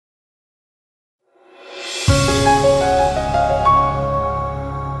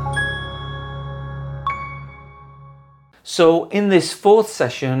So in this fourth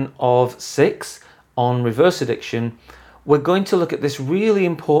session of 6 on reverse addiction, we're going to look at this really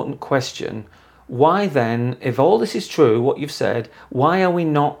important question. Why then, if all this is true, what you've said, why are we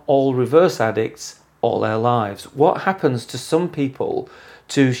not all reverse addicts all our lives? What happens to some people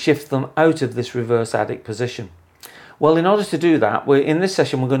to shift them out of this reverse addict position? Well, in order to do that, in this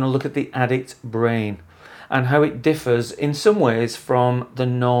session, we're going to look at the addict brain and how it differs in some ways from the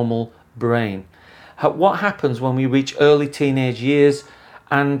normal brain. What happens when we reach early teenage years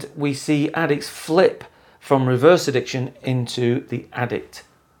and we see addicts flip from reverse addiction into the addict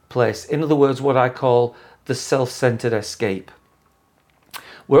place? In other words, what I call the self-centered escape.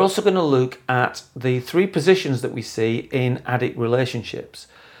 We're also going to look at the 3 positions that we see in addict relationships.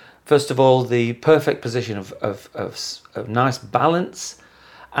 First of all, the perfect position of nice balance,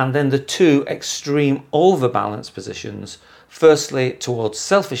 and then the 2 extreme overbalance positions. Firstly, towards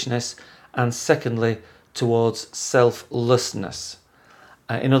selfishness, and secondly, towards selflessness.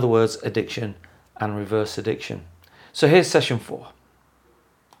 In other words, addiction and reverse addiction. So here's session 4.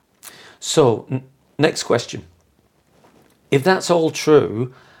 So, next question. If that's all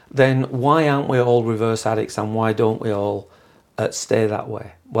true, then why aren't we all reverse addicts, and why don't we all stay that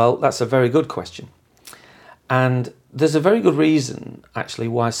way? Well, that's a very good question. And there's a very good reason, actually,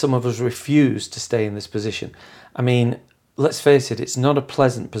 why some of us refuse to stay in this position. I mean, let's face it, it's not a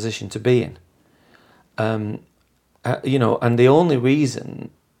pleasant position to be in. And the only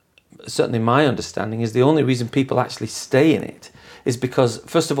reason, certainly my understanding, is the only reason people actually stay in it is because,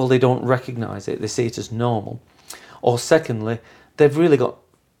 first of all, they don't recognise it, they see it as normal. Or secondly, they've really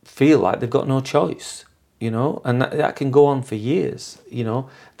feel like they've got no choice, and that can go on for years.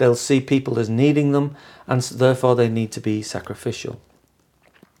 They'll see people as needing them, and so therefore they need to be sacrificial.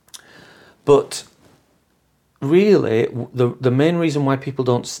 But really, the main reason why people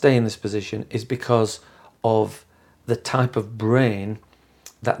don't stay in this position is because of the type of brain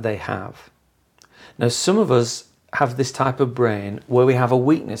that they have. Now, some of us have this type of brain where we have a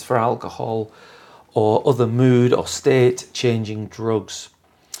weakness for alcohol or other mood or state changing drugs,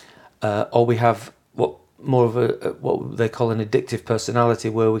 or we have what they call an addictive personality,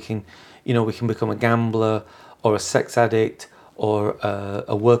 where we can become a gambler or a sex addict or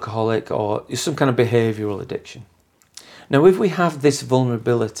a workaholic or some kind of behavioural addiction. Now, if we have this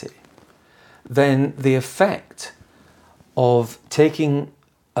vulnerability, then the effect of taking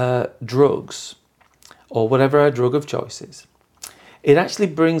drugs, or whatever our drug of choice is, it actually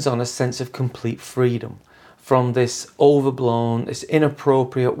brings on a sense of complete freedom from this overblown, this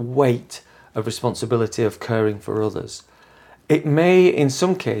inappropriate weight of responsibility of caring for others. It may, in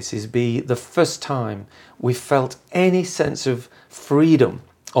some cases, be the first time we felt any sense of freedom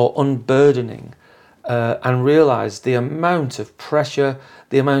or unburdening, and realised the amount of pressure,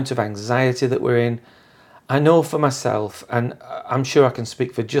 the amount of anxiety that we're in. I know for myself, and I'm sure I can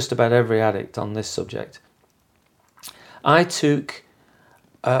speak for just about every addict on this subject, I took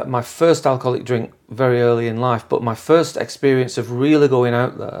my first alcoholic drink very early in life, but my first experience of really going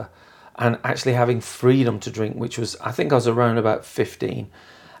out there and actually having freedom to drink, which was, I think I was around about 15,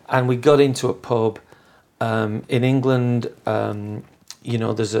 and we got into a pub in England.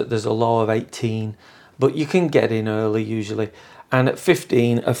 There's a law of 18, but you can get in early usually. And at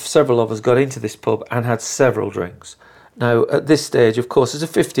 15, several of us got into this pub and had several drinks. Now, at this stage, of course, as a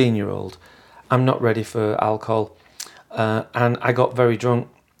 15-year-old, I'm not ready for alcohol, and I got very drunk.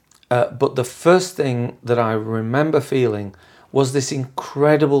 But the first thing that I remember feeling was this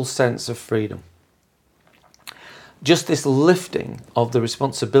incredible sense of freedom. Just this lifting of the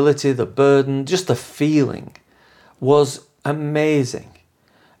responsibility, the burden, just the feeling was amazing.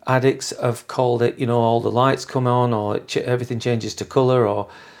 Addicts have called it, all the lights come on, or everything changes to colour, or,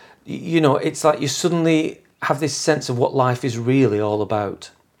 it's like you suddenly have this sense of what life is really all about.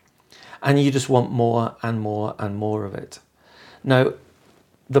 And you just want more and more and more of it. Now,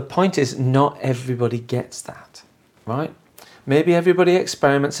 the point is, not everybody gets that, right? Maybe everybody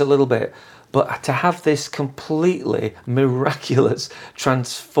experiments a little bit, but to have this completely miraculous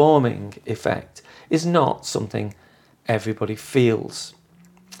transforming effect is not something everybody feels.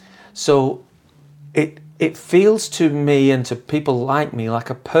 So it feels to me and to people like me like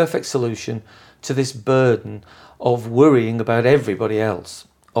a perfect solution to this burden of worrying about everybody else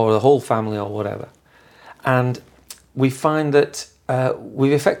or the whole family or whatever. And we find that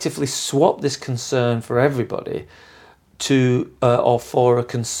we've effectively swapped this concern for everybody or for a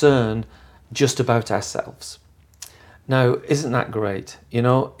concern just about ourselves. Now, isn't that great?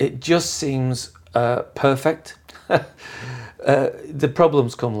 It just seems perfect. The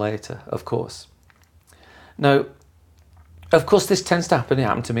problems come later, of course. Now, of course, this tends to happen. It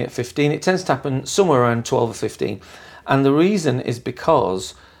happened to me at 15. It tends to happen somewhere around 12 or 15. And the reason is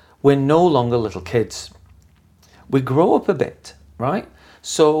because we're no longer little kids. We grow up a bit, right?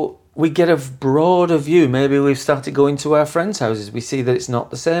 So we get a broader view. Maybe we've started going to our friends' houses. We see that it's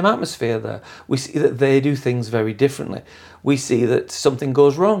not the same atmosphere there. We see that they do things very differently. We see that something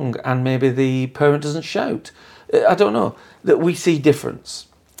goes wrong and maybe the parent doesn't shout. I don't know. That we see difference.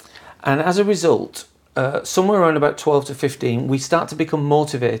 And as a result, somewhere around about 12 to 15, we start to become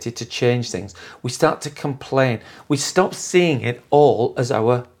motivated to change things. We start to complain. We stop seeing it all as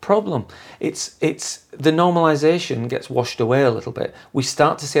our problem. It's the normalization gets washed away a little bit. We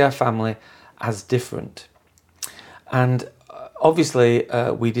start to see our family as different. And obviously,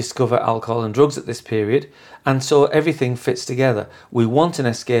 we discover alcohol and drugs at this period. And so everything fits together. We want an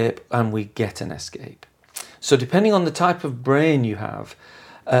escape and we get an escape. So depending on the type of brain you have,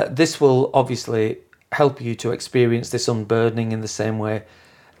 this will obviously help you to experience this unburdening in the same way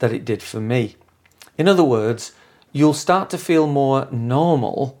that it did for me. In other words, you'll start to feel more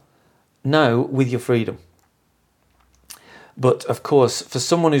normal now with your freedom. But of course, for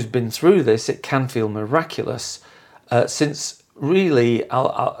someone who's been through this, it can feel miraculous, since really,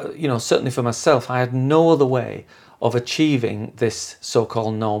 certainly for myself, I had no other way of achieving this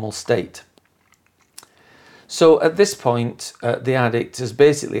so-called normal state. So at this point, the addict has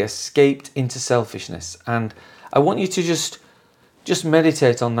basically escaped into selfishness. And I want you to just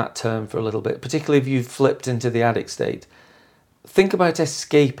meditate on that term for a little bit, particularly if you've flipped into the addict state. Think about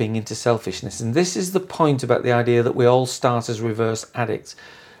escaping into selfishness. And this is the point about the idea that we all start as reverse addicts.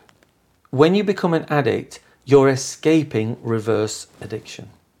 When you become an addict, you're escaping reverse addiction.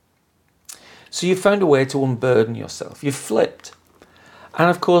 So you've found a way to unburden yourself. You've flipped. And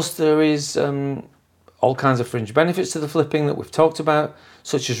of course, there is all kinds of fringe benefits to the flipping that we've talked about,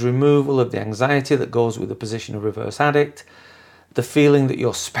 such as removal of the anxiety that goes with the position of reverse addict. The feeling that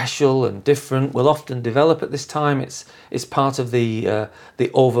you're special and different will often develop at this time. It's part of the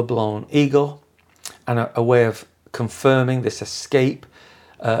overblown ego, and a way of confirming this escape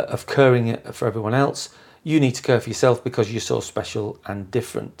of caring for everyone else. You need to care for yourself because you're so special and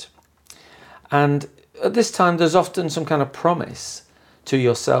different. And at this time, there's often some kind of promise to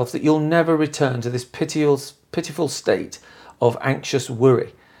yourself that you'll never return to this pitiful state of anxious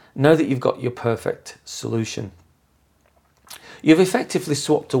worry, now that you've got your perfect solution. You've effectively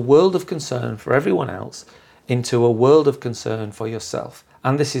swapped a world of concern for everyone else into a world of concern for yourself.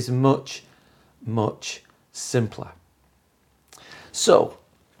 And this is much, much simpler. So,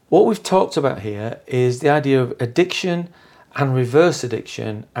 what we've talked about here is the idea of addiction and reverse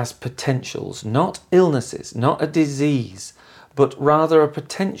addiction as potentials, not illnesses, not a disease, but rather a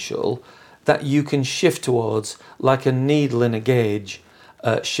potential that you can shift towards, like a needle in a gauge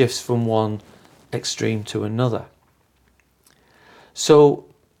shifts from one extreme to another. So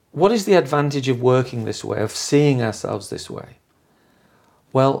what is the advantage of working this way, of seeing ourselves this way?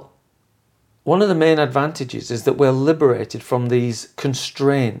 Well, one of the main advantages is that we're liberated from these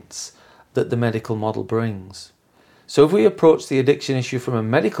constraints that the medical model brings. So if we approach the addiction issue from a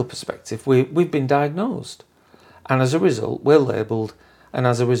medical perspective, we've been diagnosed. And as a result, we're labelled, and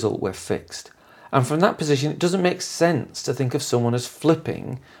as a result, we're fixed. And from that position, it doesn't make sense to think of someone as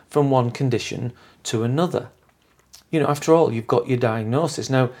flipping from one condition to another. After all, you've got your diagnosis.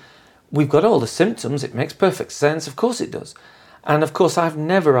 Now, we've got all the symptoms. It makes perfect sense. Of course it does. And of course, I've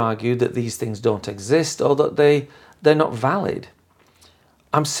never argued that these things don't exist or that they're not valid.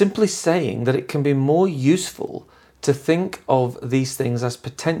 I'm simply saying that it can be more useful to think of these things as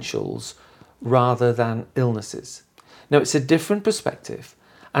potentials rather than illnesses. Now, it's a different perspective,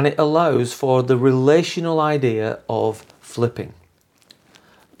 and it allows for the relational idea of flipping.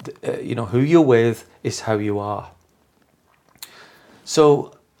 Who you're with is how you are.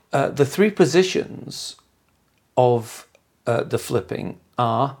 So the three positions of the flipping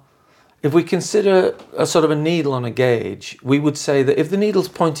are, if we consider a sort of a needle on a gauge, we would say that if the needle's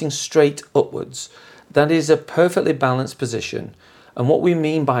pointing straight upwards, that is a perfectly balanced position. And what we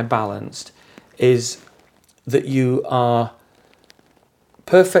mean by balanced is that you are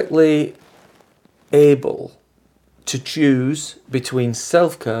perfectly able to choose between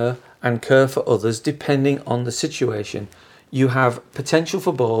self-care and care for others depending on the situation. You have potential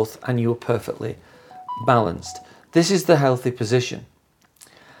for both and you are perfectly balanced. This is the healthy position.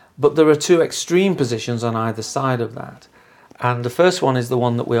 But there are two extreme positions on either side of that. And the first one is the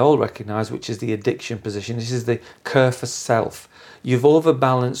one that we all recognise, which is the addiction position. This is the care for self. You've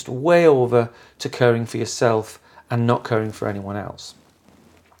overbalanced way over to caring for yourself and not caring for anyone else.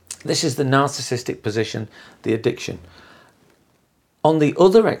 This is the narcissistic position, the addiction. On the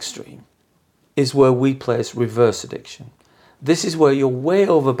other extreme is where we place reverse addiction. This is where you're way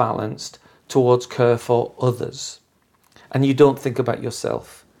overbalanced towards care for others. and you don't think about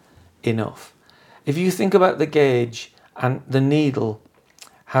yourself enough. If you think about the gauge and the needle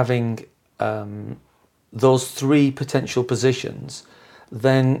having those three potential positions,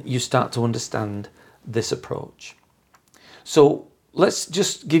 then you start to understand this approach. So let's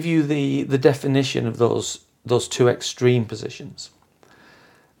just give you the definition of those two extreme positions.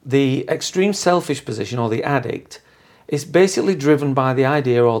 The extreme selfish position, or the addict, is basically driven by the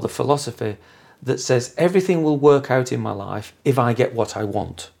idea or the philosophy that says everything will work out in my life if I get what I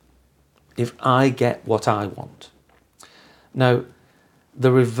want. If I get what I want. Now,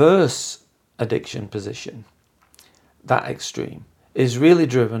 the reverse addiction position, that extreme, is really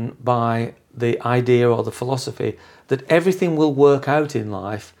driven by the idea or the philosophy that everything will work out in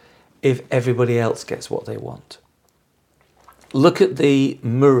life if everybody else gets what they want. Look at the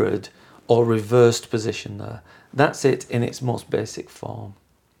mirrored or reversed position there. That's it in its most basic form.